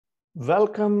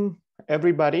Welcome,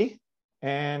 everybody,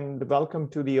 and welcome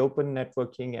to the Open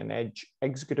Networking and Edge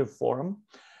Executive Forum.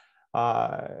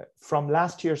 From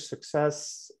last year's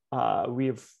success,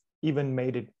 we've even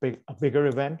made it a bigger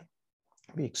event.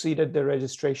 We exceeded the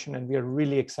registration, and we are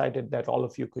really excited that all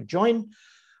of you could join.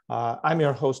 I'm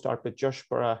your host, Arpit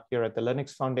Joshipura, here at the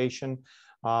Linux Foundation,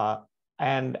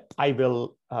 and I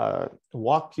will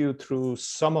walk you through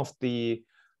some of the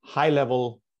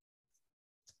high-level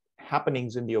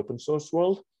happenings in the open source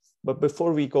world. But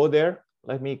before we go there,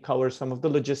 let me cover some of the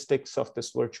logistics of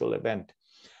this virtual event.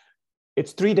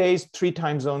 It's 3 days, 3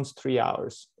 time zones, 3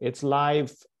 hours. It's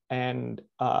live, and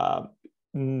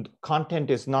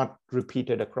content is not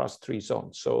repeated across 3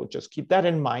 zones. So just keep that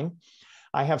in mind.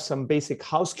 I have some basic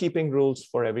housekeeping rules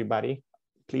for everybody.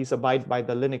 Please abide by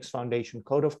the Linux Foundation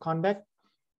Code of Conduct.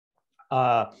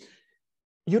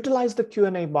 Utilize the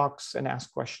Q&A box and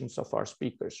ask questions of our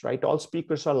speakers, right? All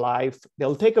speakers are live.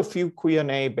 They'll take a few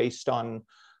Q&A based on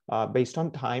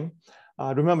time.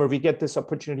 Remember, we get this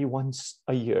opportunity once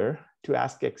a year to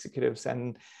ask executives,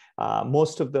 and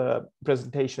most of the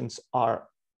presentations are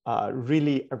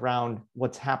really around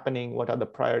what's happening, what are the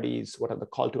priorities, what are the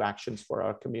call to actions for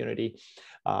our community,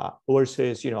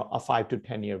 versus a 5 to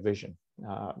 10 year vision.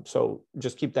 So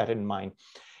just keep that in mind.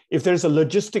 If there's a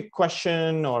logistic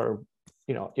question or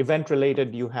event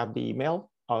related, you have the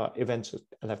email,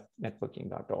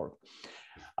 events@lftnetworking.org.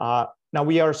 Now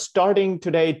we are starting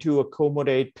today to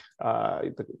accommodate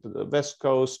the West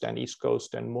Coast and East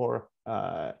Coast and more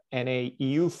NA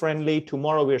EU friendly.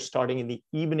 Tomorrow we're starting in the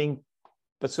evening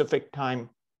Pacific time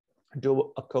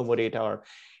to accommodate our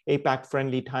APAC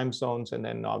friendly time zones. And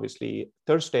then obviously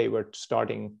Thursday, we're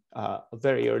starting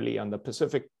very early on the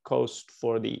Pacific coast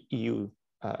for the EU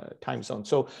time zone.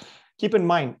 So keep in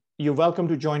mind, you're welcome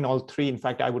to join all 3. In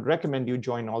fact, I would recommend you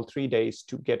join all 3 days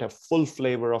to get a full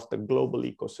flavor of the global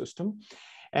ecosystem.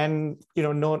 And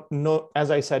as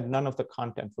I said, none of the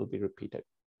content will be repeated.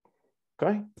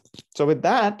 Okay, so with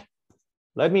that,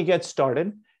 let me get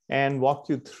started and walk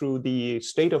you through the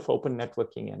state of open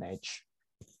networking and edge.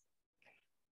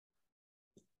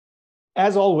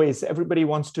 As always, everybody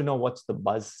wants to know what's the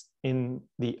buzz in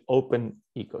the open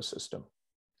ecosystem.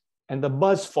 And the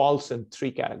buzz falls in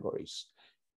 3 categories.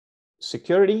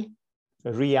 Security,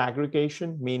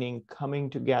 reaggregation, meaning coming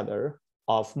together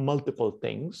of multiple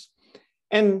things,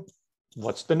 and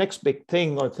what's the next big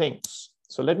thing or things.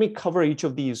 So let me cover each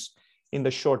of these in the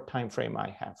short time frame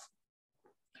I have.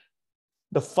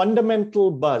 The fundamental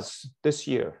buzz this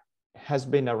year has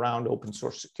been around open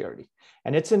source security,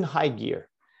 and it's in high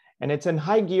gear. And it's in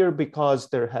high gear because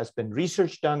there has been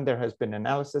research done, there has been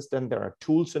analysis done, there are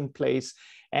tools in place,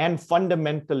 and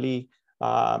fundamentally,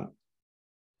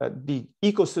 the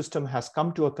ecosystem has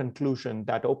come to a conclusion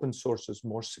that open source is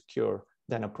more secure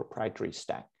than a proprietary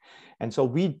stack. And so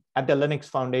we at the Linux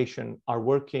Foundation are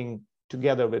working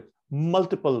together with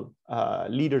multiple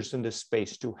leaders in this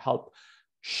space to help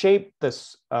shape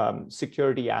this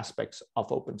security aspects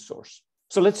of open source.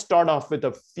 So let's start off with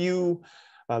a few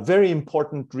very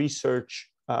important research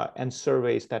and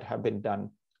surveys that have been done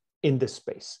in this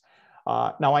space.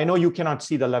 Now, I know you cannot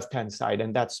see the left-hand side,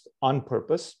 and that's on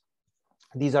purpose.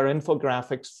 These are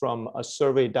infographics from a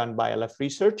survey done by LF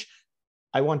Research.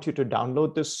 I want you to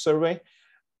download this survey,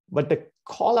 but the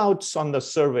callouts on the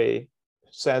survey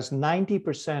says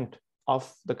 90%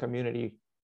 of the community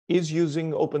is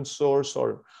using open source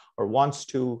or wants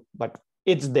to, but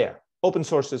it's there. Open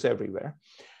source is everywhere.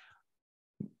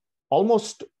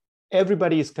 Almost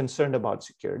everybody is concerned about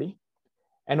security,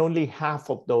 and only half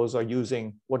of those are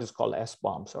using what is called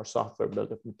SBOMs, or software bill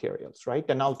of materials, right?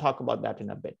 And I'll talk about that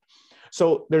in a bit.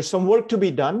 So there's some work to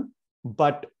be done,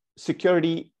 but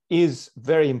security is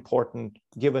very important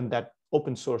given that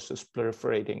open source is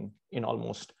proliferating in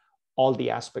almost all the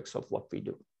aspects of what we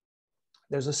do.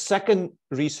 There's a second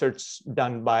research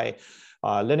done by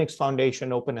Linux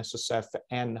Foundation, OpenSSF,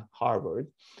 and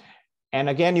Harvard. And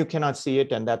again, you cannot see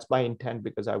it, and that's by intent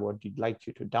because I would like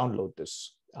you to download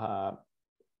this.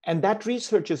 And that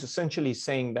research is essentially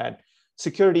saying that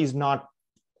security is not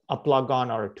a plug-on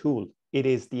or a tool. It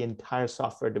is the entire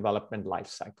software development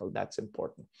lifecycle that's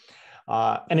important.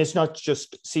 And it's not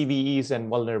just CVEs and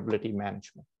vulnerability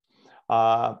management.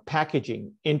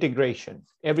 Packaging, integration,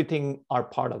 everything are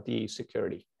part of the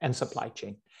security and supply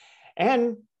chain.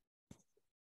 And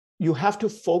you have to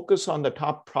focus on the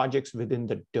top projects within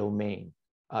the domain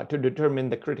to determine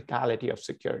the criticality of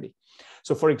security.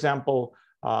 So for example,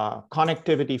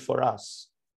 connectivity for us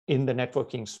in the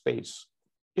networking space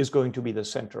is going to be the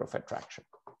center of attraction.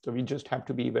 So we just have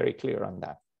to be very clear on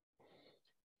that.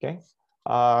 Okay.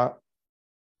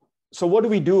 so what do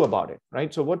we do about it,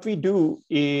 right? So what we do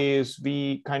is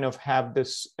we kind of have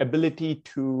this ability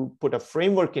to put a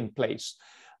framework in place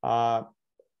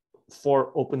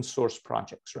for open source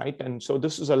projects, right? And so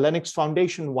this is a Linux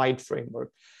Foundation wide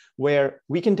framework where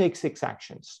we can take 6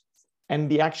 actions. And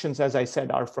the actions, as I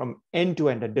said, are from end to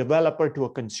end, a developer to a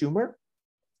consumer.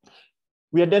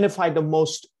 We identify the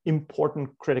most important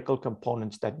critical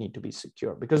components that need to be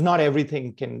secure, because not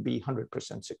everything can be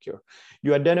 100% secure.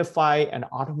 You identify and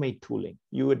automate tooling.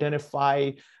 You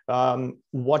identify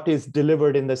what is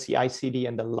delivered in the CI/CD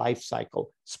and the life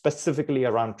cycle, specifically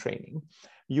around training.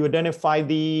 You identify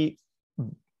the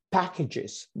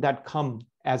packages that come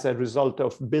as a result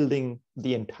of building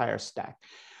the entire stack.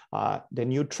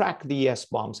 Then you track the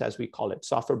SBOMs, as we call it,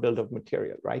 software bill of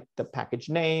material, right? The package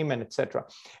name and et cetera.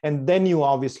 And then you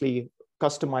obviously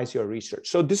customize your research.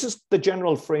 So this is the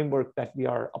general framework that we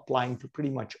are applying to pretty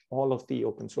much all of the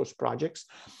open source projects.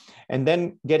 And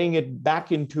then getting it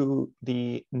back into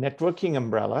the networking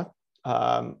umbrella,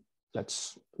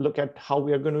 let's look at how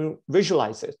we are going to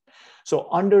visualize it. So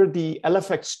under the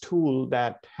LFX tool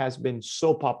that has been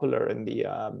so popular in the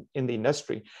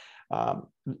industry,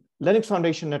 Linux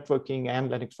Foundation Networking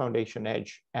and Linux Foundation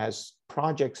Edge as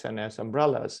projects and as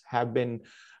umbrellas have been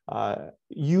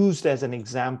used as an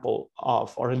example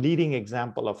of, or a leading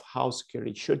example of how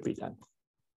security should be done.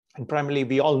 And primarily,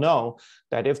 we all know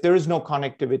that if there is no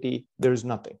connectivity, there is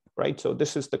nothing, right? So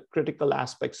this is the critical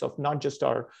aspects of not just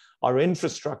our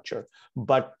infrastructure,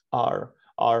 but our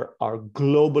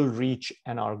global reach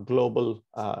and our global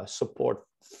support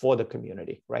for the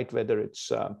community, right? Whether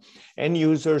it's end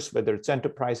users, whether it's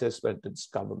enterprises, whether it's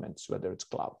governments, whether it's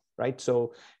cloud, right?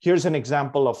 So here's an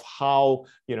example of how,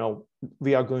 you know,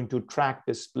 we are going to track,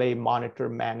 display, monitor,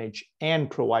 manage, and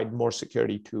provide more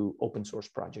security to open source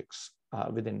projects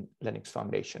within Linux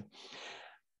Foundation.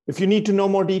 If you need to know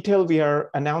more detail, we are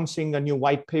announcing a new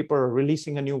white paper, or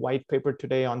releasing a new white paper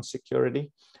today on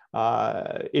security.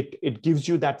 It gives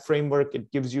you that framework,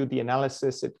 it gives you the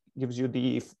analysis, it gives you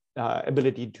the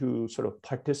ability to sort of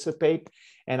participate.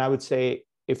 And I would say,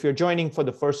 if you're joining for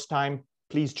the first time,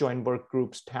 please join work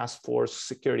groups, task force,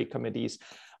 security committees.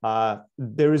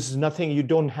 There is nothing, you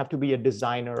don't have to be a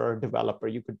designer or a developer,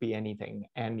 you could be anything,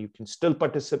 and you can still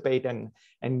participate and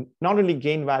not only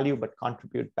gain value, but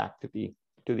contribute back to the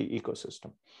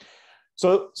ecosystem.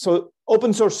 So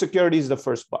open source security is the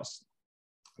first buzz.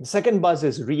 The second buzz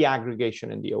is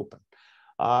reaggregation in the open.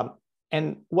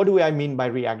 And what do I mean by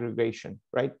reaggregation,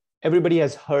 right? Everybody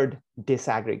has heard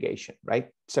disaggregation, right?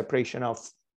 Separation of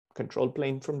control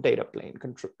plane from data plane,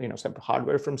 separate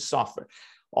hardware from software.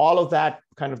 All of that,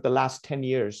 kind of the last 10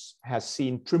 years, has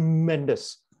seen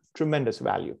tremendous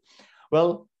value.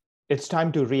 Well, it's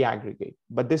time to reaggregate,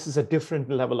 but this is a different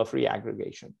level of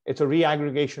reaggregation. It's a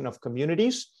reaggregation of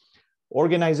communities,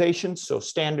 organizations, so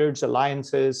standards,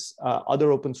 alliances,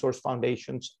 other open source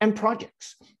foundations, and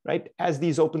projects, right? As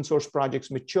these open source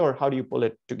projects mature, how do you pull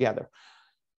it together?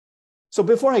 So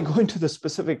before I go into the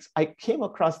specifics, I came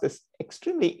across this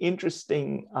extremely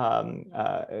interesting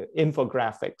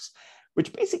infographics,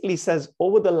 which basically says,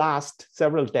 over the last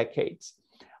several decades,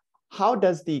 how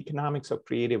does the economics of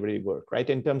creativity work, right?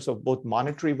 In terms of both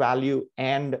monetary value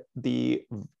and the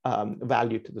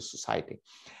value to the society.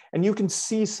 And you can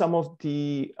see some of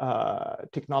the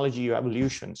technology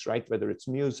evolutions, right? Whether it's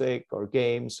music or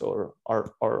games or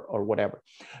whatever.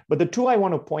 But the two I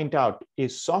want to point out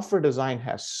is software design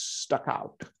has stuck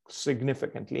out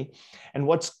significantly. And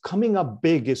what's coming up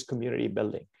big is community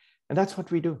building. And that's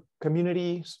what we do,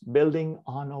 communities building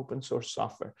on open source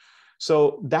software.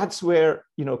 So that's where,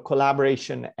 you know,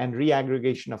 collaboration and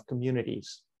reaggregation of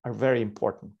communities are very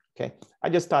important. Okay, I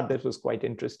just thought this was quite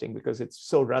interesting because it's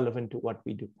so relevant to what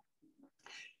we do.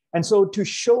 And so to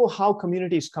show how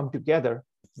communities come together,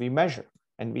 we measure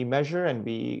and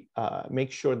we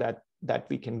make sure that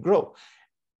we can grow.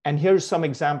 And here's some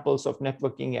examples of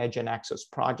networking, edge, and access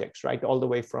projects, right? All the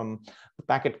way from the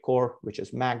packet core, which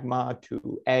is Magma,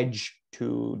 to edge,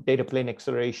 to data plane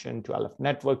acceleration, to LF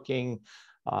networking,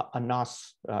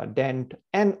 ANOS, Dent,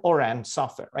 and ORAN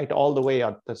software, right? All the way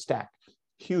up the stack.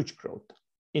 Huge growth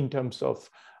in terms of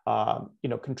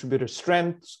contributor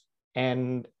strengths.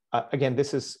 And again,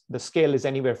 the scale is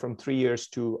anywhere from 3 years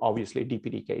to obviously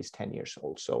DPDK is 10 years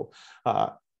old. So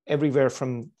everywhere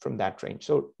from that range.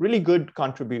 So really good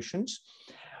contributions.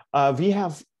 We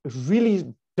have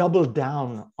really doubled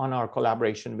down on our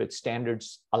collaboration with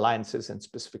standards, alliances, and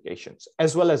specifications,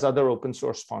 as well as other open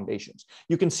source foundations.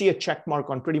 You can see a check mark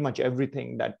on pretty much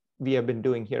everything that we have been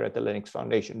doing here at the Linux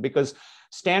Foundation, because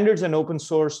standards and open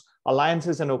source,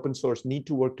 alliances and open source need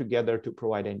to work together to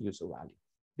provide end user value.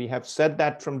 We have said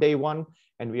that from day one,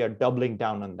 and we are doubling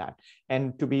down on that.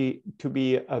 And to be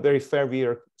very fair, we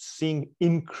are seeing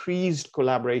increased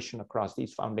collaboration across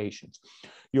these foundations.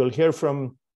 You'll hear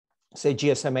from, say,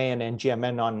 GSMA and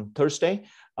NGMN on Thursday.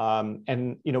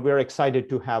 And we're excited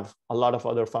to have a lot of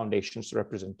other foundations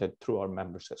represented through our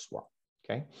members as well.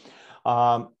 Okay.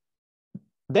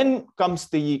 Then comes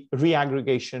the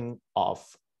reaggregation of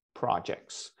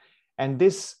projects. And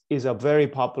this is a very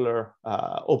popular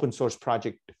open source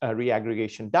project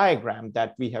reaggregation diagram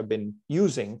that we have been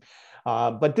using.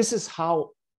 But this is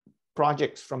how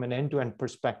projects from an end-to-end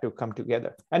perspective come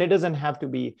together. And it doesn't have to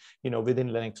be, within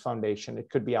Linux Foundation. It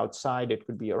could be outside, it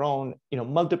could be your own,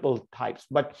 multiple types.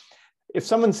 But if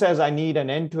someone says, I need an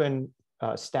end-to-end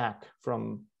stack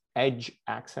from edge,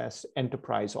 access,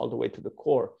 enterprise, all the way to the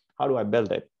core, how do I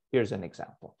build it? Here's an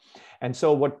example. And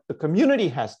so what the community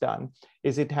has done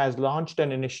is it has launched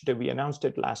an initiative. We announced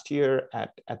it last year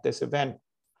at this event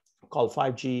called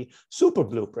 5G Super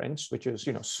Blueprints, which is,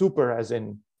 super as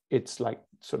in it's like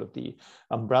sort of the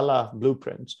umbrella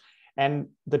blueprints. And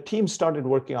the team started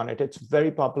working on it. It's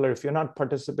very popular. If you're not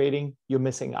participating, you're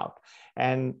missing out.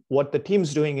 And what the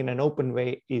team's doing in an open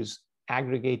way is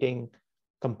aggregating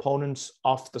components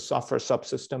of the software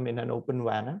subsystem in an open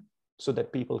manner so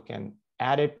that people can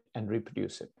add it and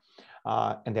reproduce it.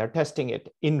 And they're testing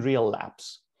it in real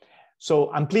labs.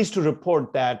 So I'm pleased to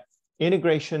report that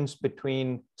integrations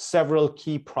between several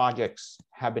key projects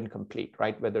have been complete,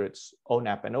 right? Whether it's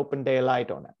ONAP and Open Daylight,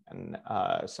 ONAP and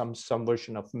some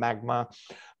version of Magma,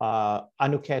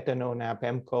 Anuket and ONAP,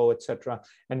 MCO, et cetera.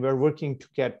 And we're working to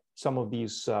get some of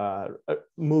these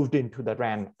moved into the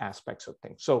RAN aspects of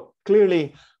things. So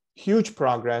clearly, huge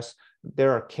progress.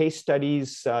 There are case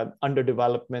studies under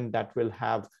development that will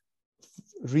have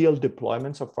real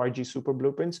deployments of 5G Super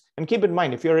Blueprints. And keep in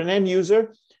mind, if you're an end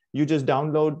user, you just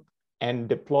download and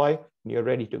deploy, and you're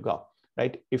ready to go,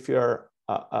 right? If you're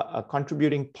a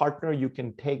contributing partner, you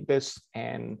can take this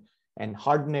and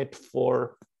harden it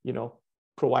for,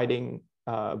 providing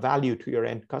value to your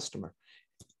end customer.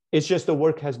 It's just the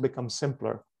work has become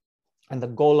simpler. And the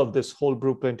goal of this whole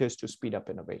blueprint is to speed up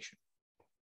innovation.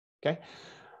 Okay.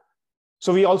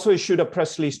 So we also issued a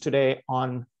press release today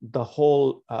on the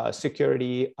whole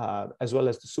security as well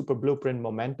as the Super Blueprint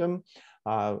momentum.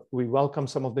 We welcome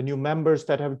some of the new members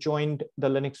that have joined the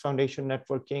Linux Foundation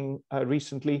networking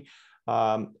recently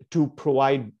to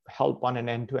provide help on an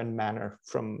end-to-end manner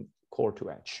from core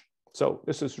to edge. So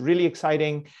this is really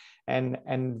exciting,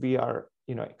 and we are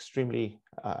extremely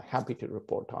happy to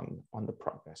report on the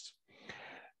progress.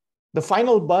 The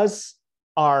final buzz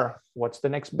are what's the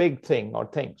next big thing or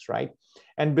things, right?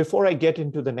 And before I get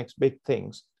into the next big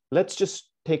things, let's just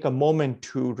take a moment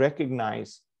to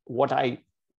recognize what I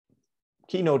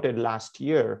keynoted last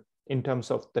year in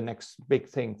terms of the next big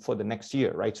thing for the next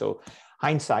year, right? So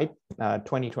hindsight,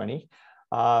 2020,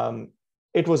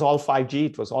 it was all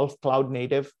 5G, it was all cloud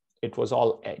native, it was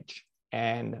all edge.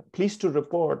 And pleased to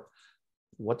report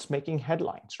what's making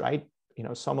headlines, right?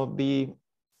 Some of the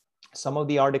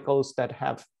articles that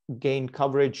have gained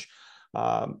coverage,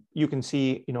 you can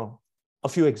see, a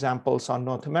few examples on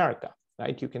North America,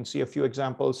 right? You can see a few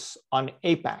examples on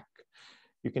APAC.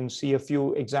 You can see a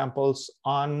few examples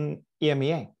on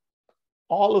EMEA.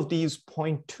 All of these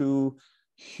point to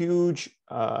huge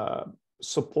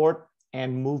support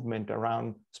and movement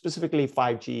around specifically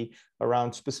 5G,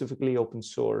 around specifically open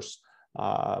source,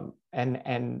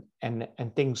 and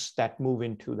things that move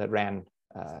into the RAN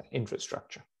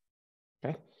infrastructure.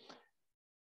 Okay.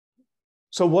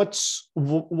 So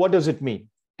what does it mean?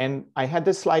 And I had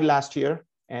this slide last year,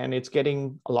 and it's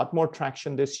getting a lot more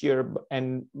traction this year.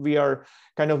 And we are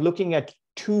kind of looking at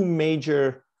two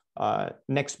major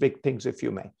next big things, if you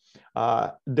may.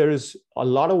 There's a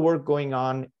lot of work going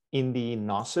on in the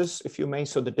NOSes, if you may.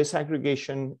 So the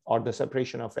disaggregation or the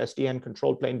separation of SDN,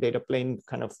 control plane, data plane,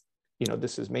 kind of,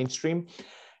 this is mainstream.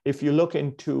 If you look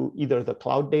into either the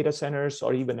cloud data centers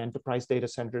or even enterprise data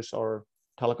centers or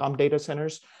telecom data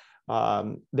centers,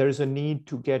 there's a need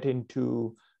to get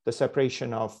into the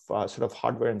separation of sort of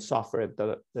hardware and software at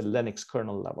the Linux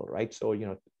kernel level, right? So,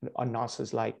 on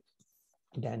NOSes like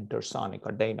Dent or Sonic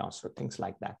or Danos or things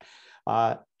like that.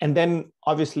 And then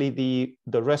obviously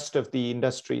the rest of the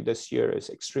industry this year is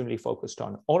extremely focused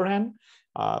on ORAN,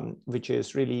 which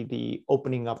is really the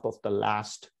opening up of the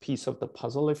last piece of the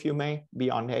puzzle, if you may,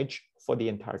 beyond edge for the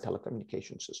entire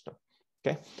telecommunication system.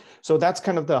 Okay, so that's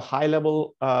kind of the high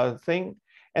level thing.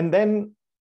 And then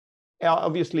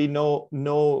obviously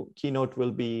no keynote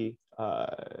will be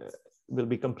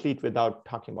complete without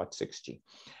talking about 6G.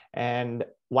 And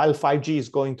while 5G is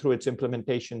going through its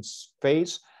implementation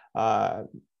phase,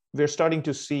 we're starting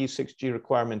to see 6G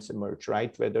requirements emerge,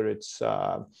 right? Whether it's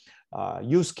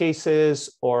use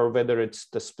cases or whether it's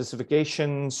the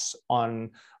specifications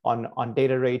on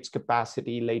data rates,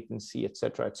 capacity, latency, et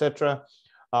cetera, et cetera.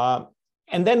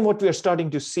 And then what we're starting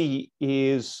to see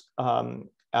is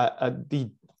the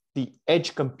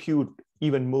edge compute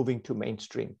even moving to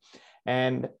mainstream.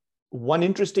 And one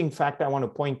interesting fact I want to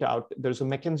point out, there's a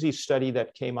McKinsey study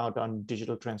that came out on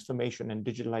digital transformation and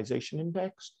digitalization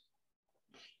index.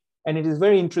 And it is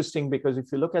very interesting because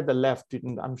if you look at the left,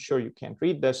 and I'm sure you can't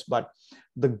read this, but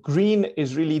the green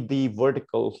is really the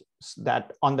verticals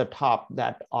that on the top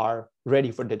that are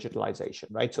ready for digitalization,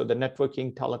 right? So the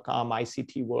networking, telecom,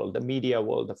 ICT world, the media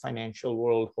world, the financial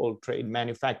world, whole trade,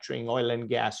 manufacturing, oil and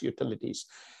gas, utilities.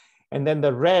 And then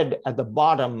the red at the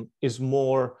bottom is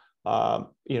more,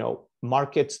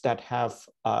 markets that have,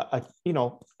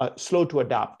 slow to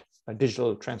adopt a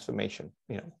digital transformation,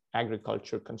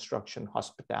 agriculture, construction,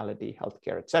 hospitality,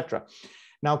 healthcare, et cetera.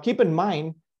 Now, keep in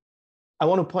mind, I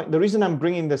want to point, the reason I'm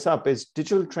bringing this up is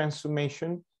digital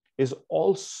transformation is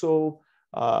also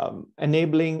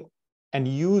enabling and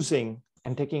using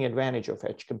and taking advantage of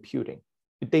edge computing.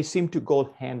 They seem to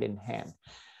go hand in hand.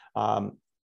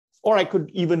 Or I could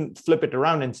even flip it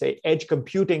around and say edge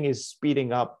computing is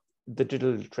speeding up the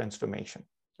digital transformation,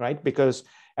 right? Because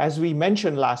as we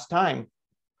mentioned last time,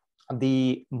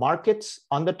 the markets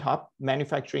on the top,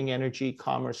 manufacturing, energy,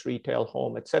 commerce, retail,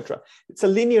 home, et cetera, it's a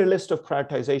linear list of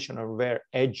prioritization of where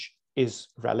edge is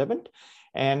relevant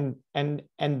and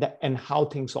how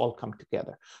things all come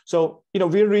together. So,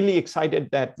 we're really excited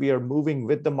that we are moving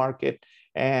with the market,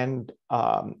 and,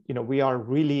 we are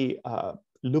really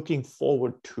looking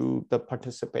forward to the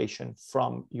participation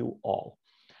from you all.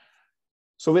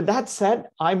 So with that said,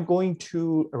 I'm going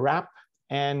to wrap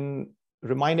and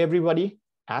remind everybody,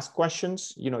 ask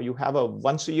questions. You have a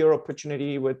once a year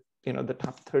opportunity with the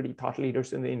top 30 thought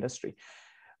leaders in the industry.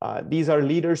 These are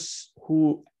leaders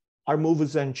who are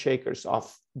movers and shakers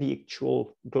of the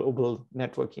actual global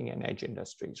networking and edge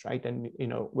industries, right? And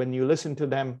when you listen to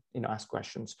them, ask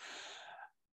questions.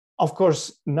 Of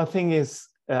course, nothing is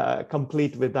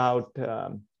complete without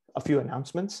a few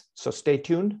announcements. So stay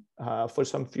tuned for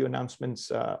some few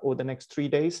announcements over the next 3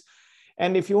 days.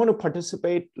 And if you want to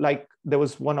participate, like there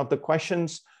was one of the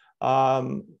questions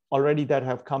already that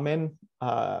have come in,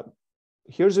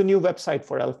 here's a new website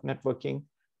for ELF networking.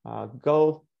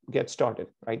 Go get started,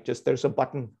 right? Just there's a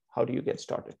button, how do you get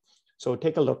started? So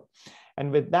take a look.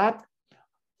 And with that,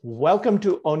 welcome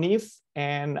to ONIF.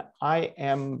 And I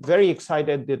am very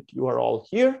excited that you are all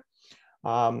here.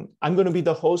 I'm going to be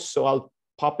the host, so I'll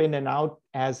pop in and out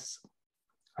as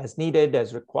needed,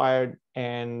 as required.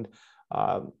 And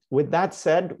with that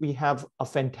said, we have a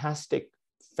fantastic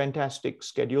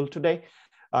schedule today.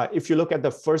 If you look at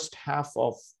the first half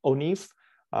of ONIF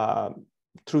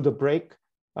through the break,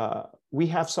 we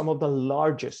have some of the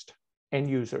largest end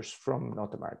users from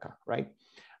North America, right?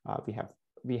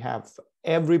 We have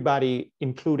everybody,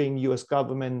 including US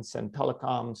governments and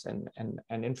telecoms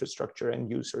and infrastructure end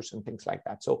users and things like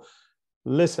that. So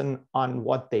listen on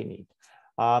what they need.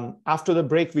 After the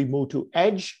break, we move to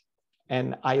Edge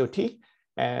and IoT,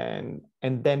 and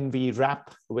then we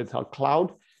wrap with our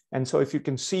cloud. And so if you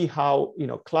can see how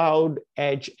cloud,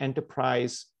 edge,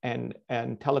 enterprise, and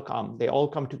telecom, they all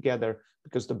come together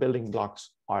because the building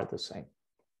blocks are the same.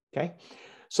 Okay.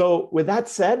 So with that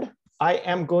said, I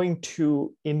am going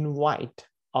to invite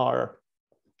our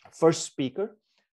first speaker,